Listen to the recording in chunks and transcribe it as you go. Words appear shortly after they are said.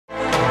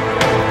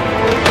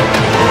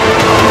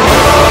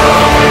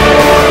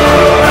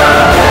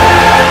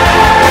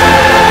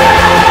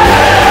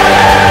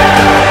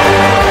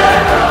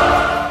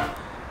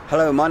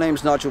My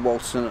name's Nigel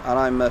Walton and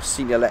I'm a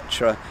Senior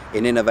Lecturer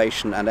in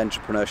Innovation and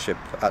Entrepreneurship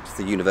at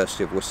the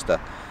University of Worcester.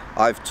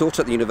 I've taught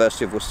at the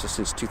University of Worcester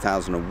since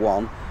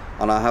 2001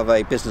 and I have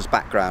a business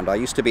background. I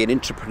used to be an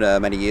intrapreneur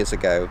many years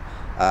ago,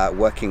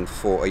 working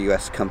for a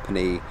US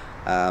company,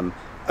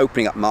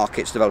 opening up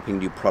markets, developing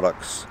new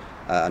products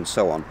and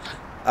so on.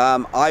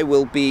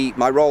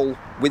 My role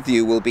with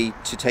you will be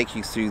to take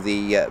you through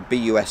the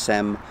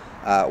BUSM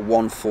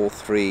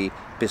 143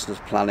 Business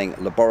Planning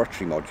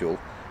Laboratory module.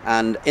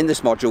 And in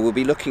this module we'll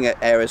be looking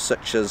at areas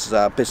such as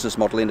business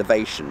model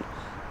innovation.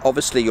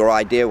 Obviously your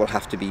idea will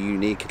have to be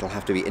unique, it'll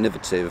have to be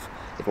innovative,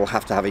 it will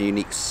have to have a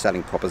unique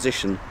selling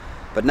proposition.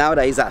 But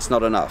nowadays that's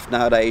not enough.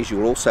 Nowadays you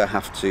will also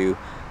have to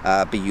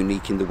be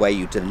unique in the way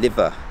you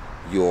deliver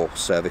your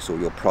service or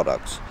your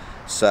product.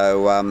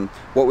 So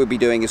what we'll be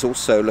doing is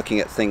also looking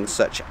at things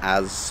such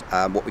as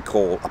what we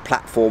call a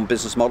platform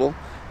business model.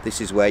 This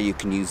is where you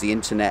can use the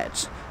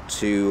internet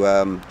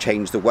to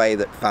change the way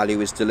that value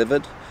is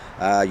delivered,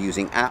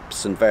 using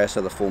apps and various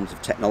other forms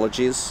of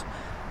technologies.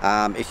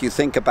 If you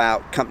think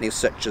about companies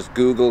such as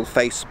Google,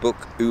 Facebook,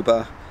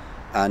 Uber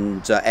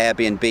and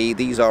Airbnb,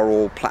 these are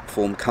all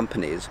platform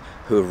companies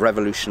who have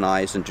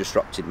revolutionized and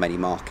disrupted many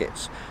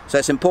markets. So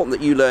it's important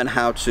that you learn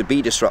how to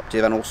be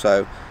disruptive and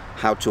also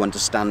how to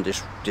understand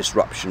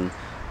disruption.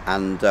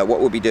 And what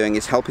we'll be doing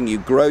is helping you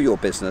grow your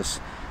business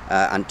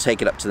and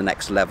take it up to the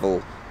next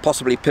level,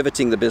 possibly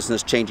pivoting the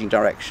business, changing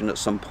direction at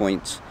some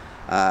point,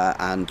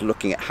 and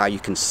looking at how you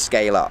can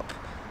scale up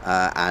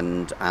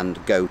and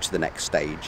go to the next stage.